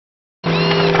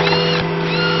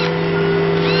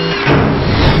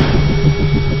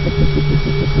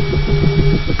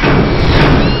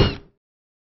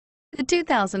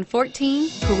2014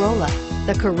 Corolla.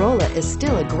 The Corolla is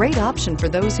still a great option for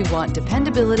those who want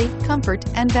dependability, comfort,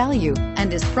 and value,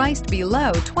 and is priced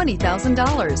below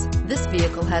 $20,000. This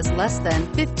vehicle has less than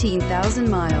 15,000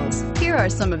 miles. Here are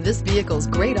some of this vehicle's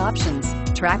great options: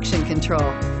 traction control,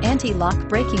 anti-lock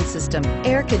braking system,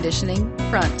 air conditioning,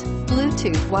 front,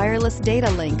 Bluetooth wireless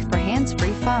data link for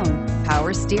hands-free phone,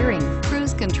 power steering,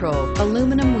 cruise control,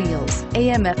 aluminum wheels,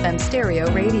 AM/FM stereo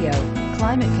radio,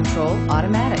 climate control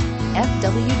automatic,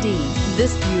 FWD.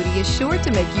 This beauty is sure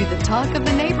to make you the talk of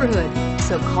the neighborhood.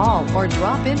 So call or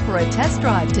drop in for a test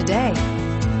drive today.